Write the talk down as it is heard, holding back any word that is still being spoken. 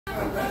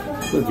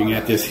Looking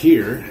at this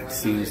here, it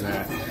seems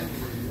that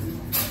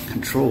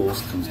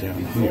controls comes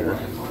down here.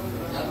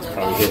 It's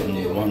probably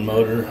hitting one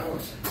motor,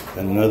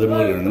 and another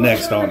motor, and the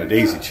next on a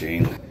daisy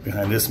chain.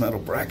 Behind this metal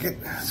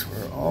bracket, that's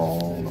where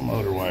all the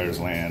motor wires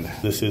land.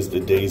 This is the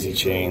daisy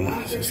chain.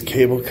 This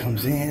cable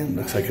comes in,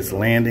 looks like it's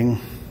landing.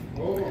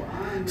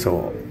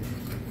 So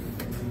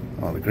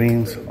all the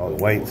greens, all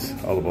the whites,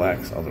 all the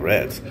blacks, all the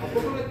reds.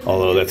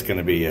 Although that's going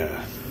to be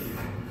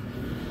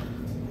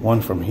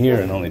one from here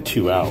and only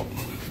two out.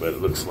 But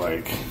it looks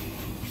like,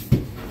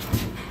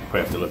 I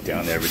have to look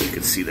down there, but you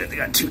can see that they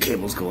got two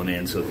cables going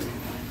in. So it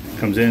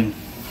comes in,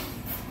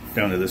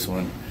 down to this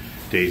one,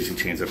 daisy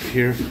chains up to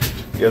here.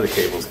 The other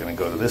cable is going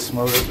to go to this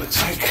motor, it looks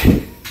like.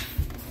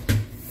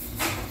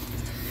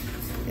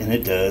 And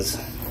it does.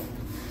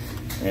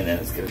 And then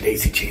it's going to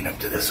daisy chain up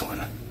to this one.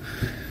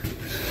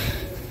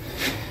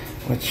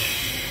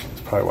 Which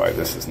is probably why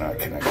this is not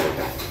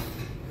connected.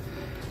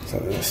 So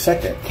there's a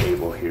second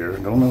cable here.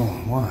 Don't know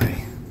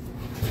why.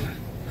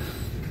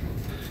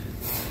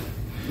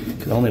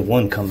 Because only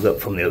one comes up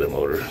from the other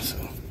motor. So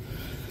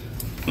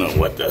I don't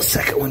know what the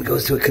second one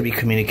goes to. It could be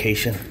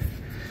communication.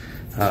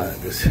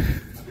 This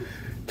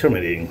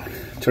terminating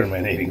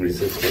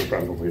resistor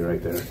probably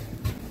right there.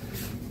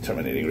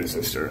 Terminating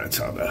resistor. That's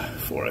on the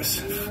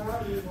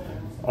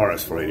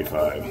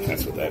RS485.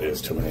 That's what that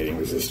is. Terminating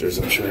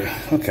resistors, I'm sure.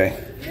 Okay.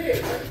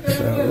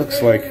 So it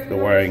looks like the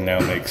wiring now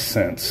makes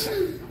sense.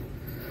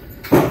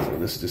 So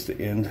this is just the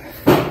end.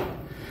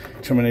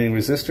 Terminating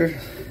resistor.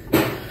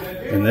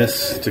 And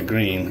this to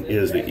green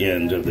is the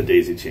end of the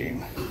daisy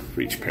chain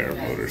for each pair of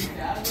motors.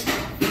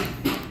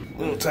 A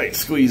little tight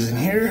squeeze in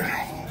here.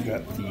 We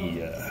got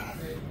the,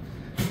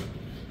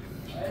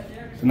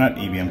 not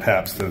EBM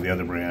PAPs, they're the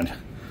other brand.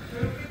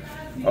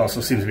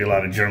 Also seems to be a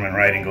lot of German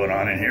writing going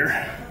on in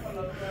here.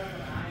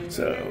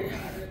 So,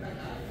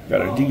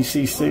 got our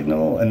DC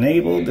signal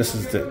enabled. This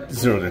is the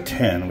 0 to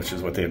 10, which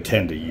is what they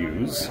intend to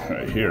use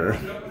right here.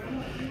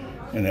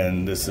 And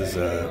then this is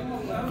a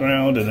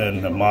ground, and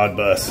then the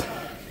Modbus.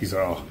 These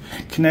are all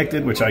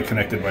connected, which I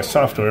connected by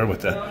software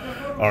with the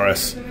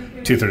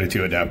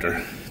RS232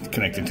 adapter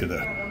connected to the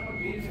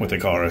what they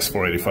call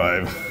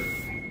RS485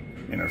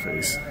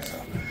 interface. So,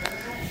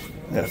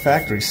 the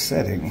factory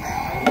setting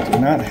do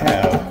not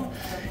have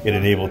it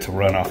enabled to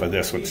run off of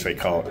this, which they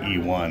call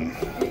E1.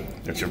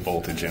 That's your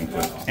voltage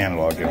input,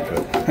 analog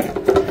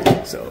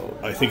input. So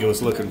I think it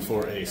was looking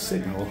for a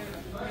signal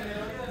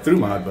through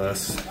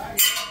Modbus,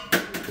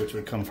 which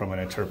would come from an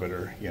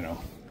interpreter, you know,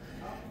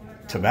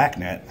 to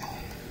BACnet.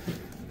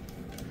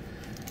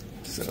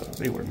 So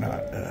they were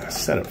not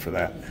set up for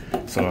that.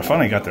 So I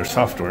finally got their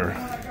software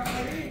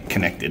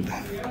connected.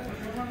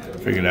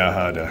 Figured out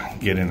how to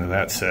get into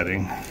that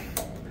setting.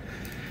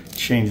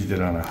 Changed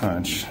it on a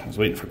hunch. I was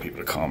waiting for people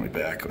to call me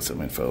back with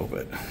some info,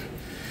 but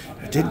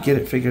I did get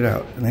it figured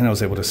out. And then I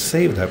was able to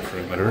save that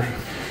perimeter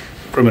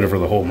for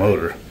the whole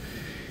motor.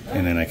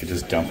 And then I could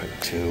just dump it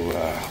to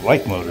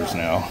like motors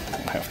now. I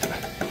don't have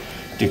to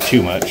do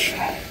too much.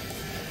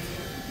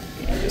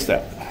 Just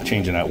that,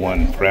 changing that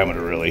one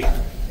parameter really.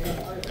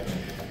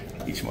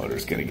 Each motor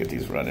is going to get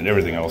these running.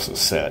 Everything else is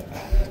set.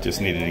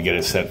 Just needed to get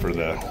it set for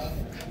the,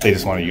 they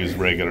just want to use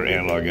regular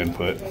analog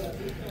input.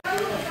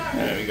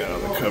 And we got all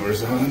the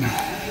covers on.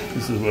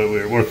 This is what we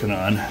were working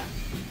on.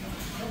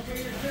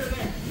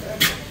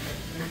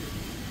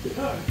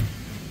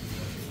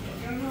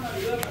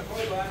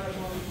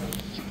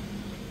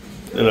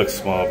 It looks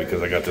small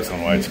because I got this on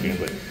widescreen,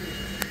 but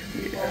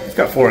it's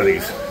got 4 of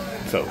these,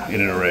 so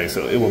in an array,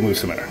 so it will move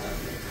some air.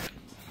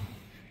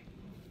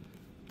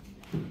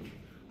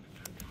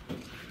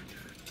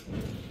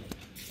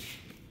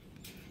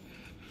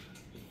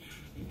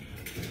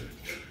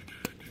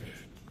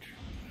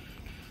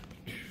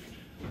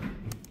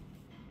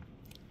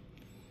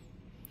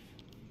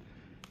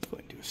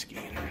 Going to a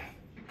scanner.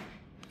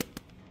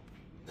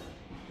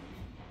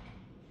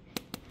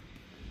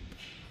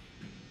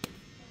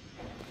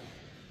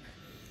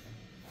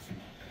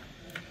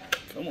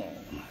 Come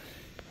on.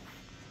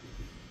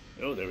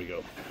 Oh, there we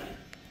go.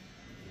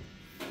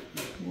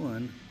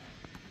 1.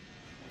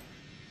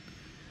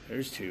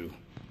 There's 2.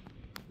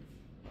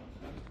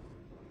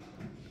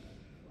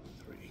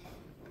 3.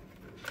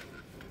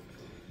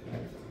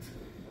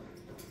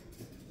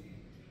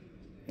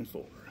 And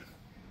 4.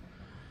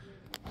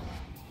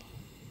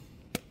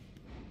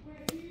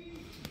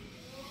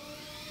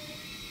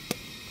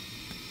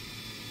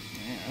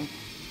 Yeah.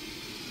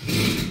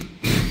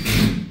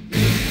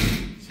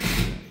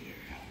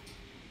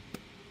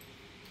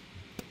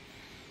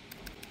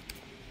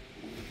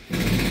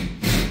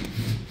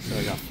 So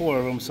I got 4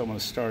 of them, so I'm going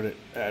to start at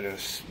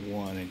address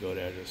 1 and go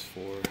to address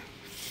 4.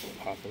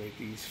 Populate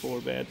these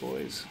 4 bad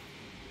boys.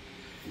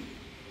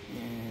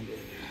 And it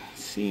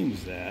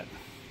seems that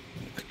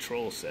the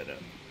control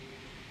setup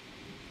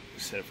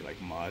is set up for like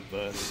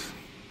Modbus,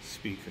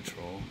 speed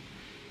control.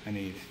 I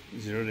need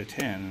 0 to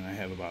 10, and I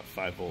have about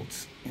 5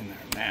 volts in there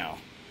now.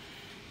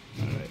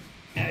 Alright,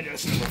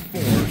 address number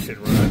 4 should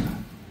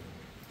run.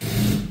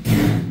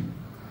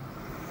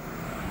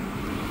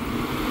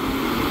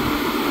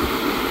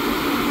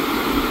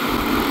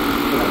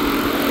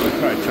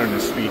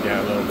 speed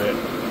down a little bit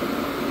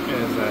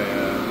as I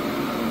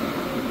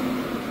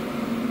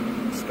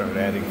start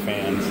adding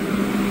fans.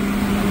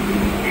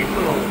 It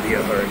will be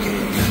a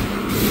hurricane.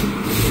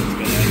 It's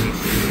gonna add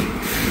this.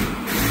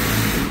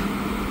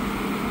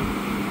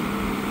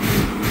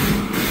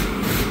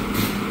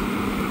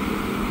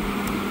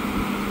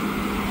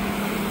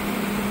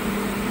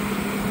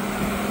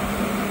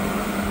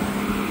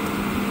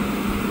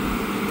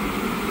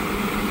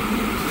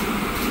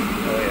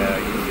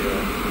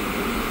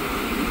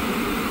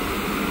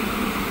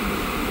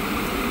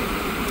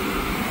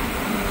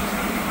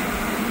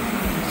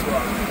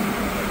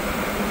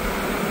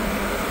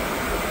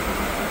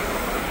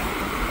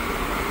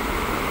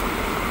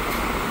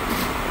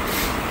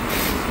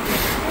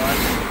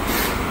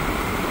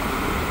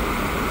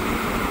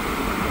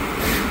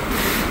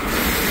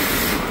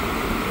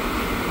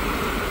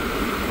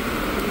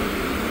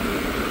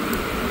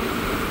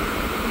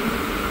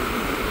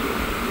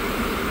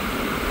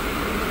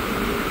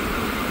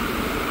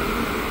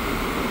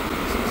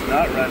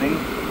 Not running.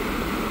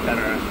 Got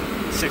our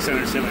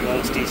 670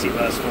 volts DC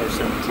bus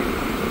 472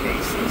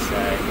 AC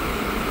side.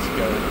 Let's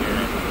go in here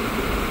and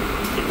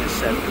get this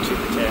set for 2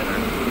 to 10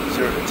 or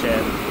 0 to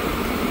 10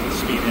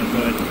 speed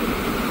input.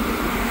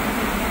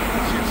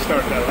 Should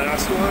start that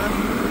last one.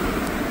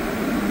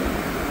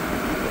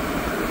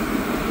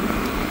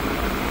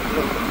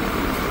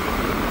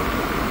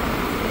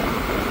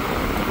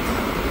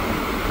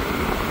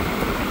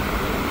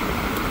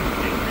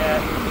 Take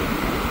that.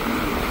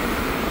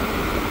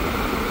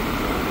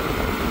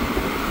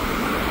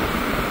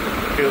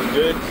 Feels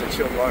good because the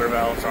chilled water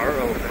valves are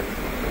open.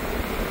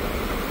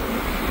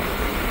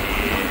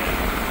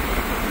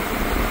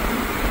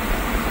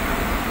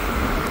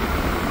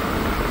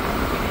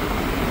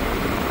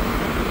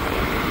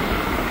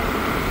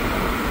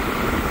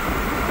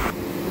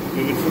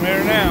 Moving from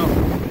air now.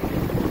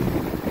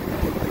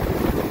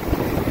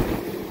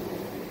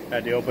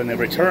 Had to open the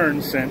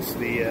return since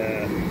the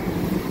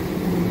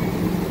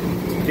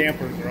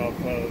dampers are all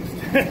closed.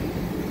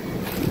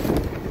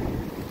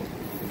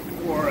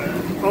 For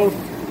both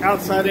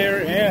outside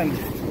air and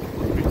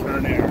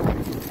return air.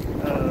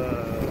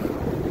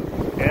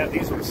 Yeah,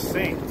 these were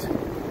synced.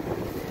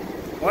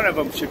 One of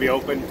them should be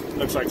open.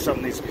 Looks like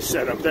something needs to be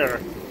set up there.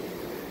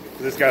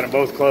 This got them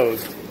both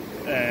closed.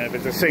 If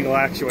it's a single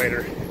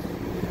actuator,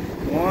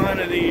 one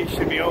of these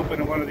should be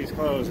open and one of these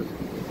closed.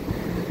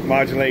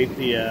 Modulate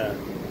the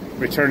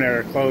return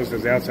air closed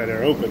as the outside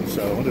air open.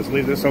 So we'll just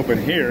leave this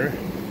open here,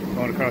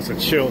 going across the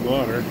chilled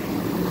water.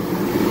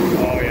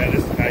 Oh yeah,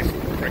 this is nice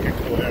freaking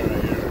cool air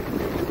right here.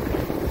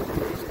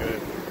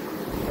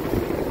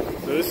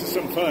 So this is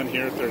some fun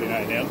here at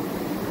 39M.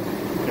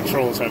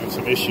 Control's having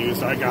some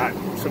issues. I got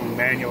some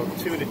manual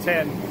 2 to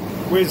 10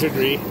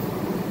 wizardry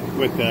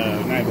with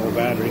the 9-volt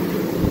battery.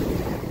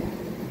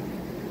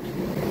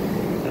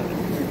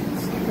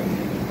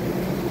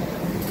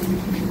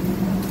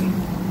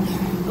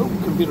 Oh,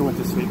 computer went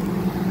to sleep.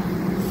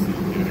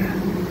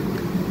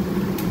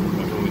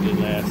 Look what we did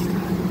last.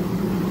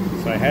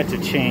 So I had to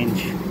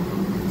change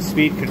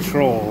speed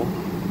control,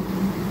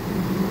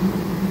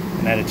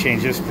 and I had to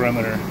change this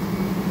perimeter.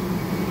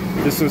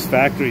 This was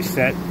factory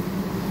set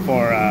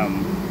for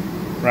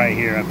right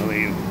here, I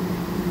believe,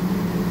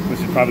 which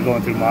is probably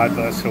going through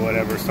Modbus or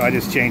whatever. So I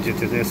just changed it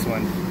to this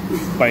one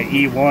by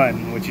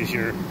E1, which is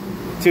your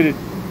 0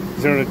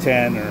 to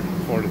 10 or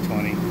 4 to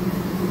 20.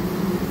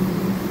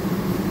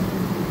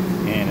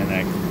 And then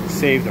I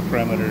saved the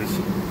parameters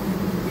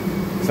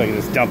so I can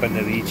just dump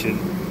into each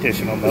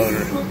additional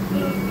motor.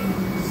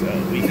 So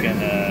we can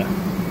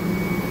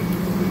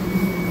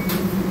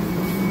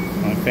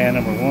on fan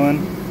number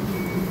 1.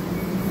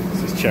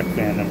 This is check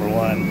fan number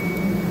 1.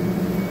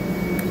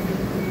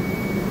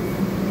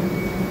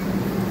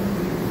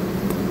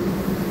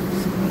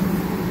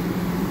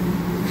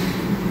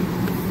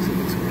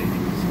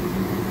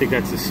 I think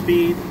that's the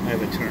speed. I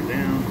have it turned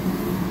down.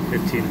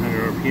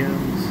 1500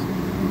 RPMs.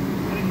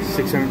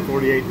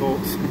 648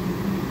 volts.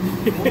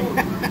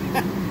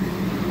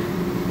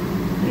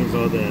 There's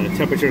all the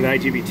temperature of the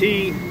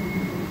IGBT.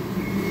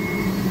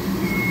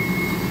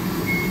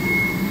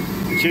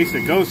 I chased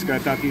the Ghost. I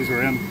thought these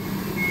were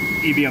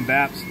EBM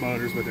BAPS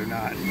motors, but they're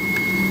not.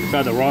 I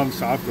found the wrong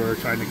software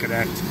trying to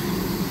connect.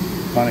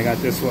 Finally got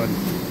this one.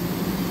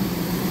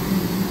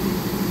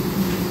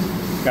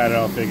 Got it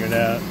all figured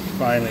out.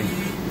 Finally.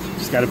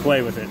 Just got to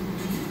play with it.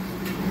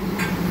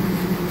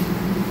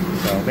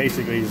 So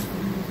basically, these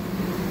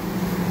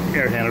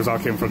air handlers all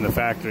came from the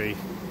factory.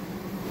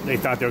 They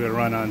thought they were going to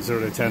run on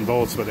 0 to 10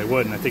 volts, but they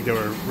wouldn't. I think they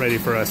were ready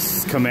for a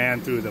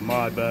command through the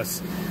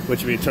Modbus,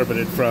 which would be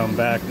interpreted from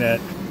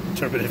BACnet,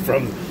 interpreted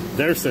from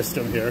their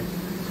system here.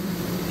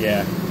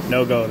 Yeah,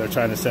 no go. They're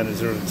trying to send it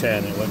 0 to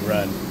 10. It wouldn't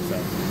run. So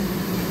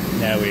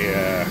now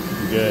we're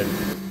good.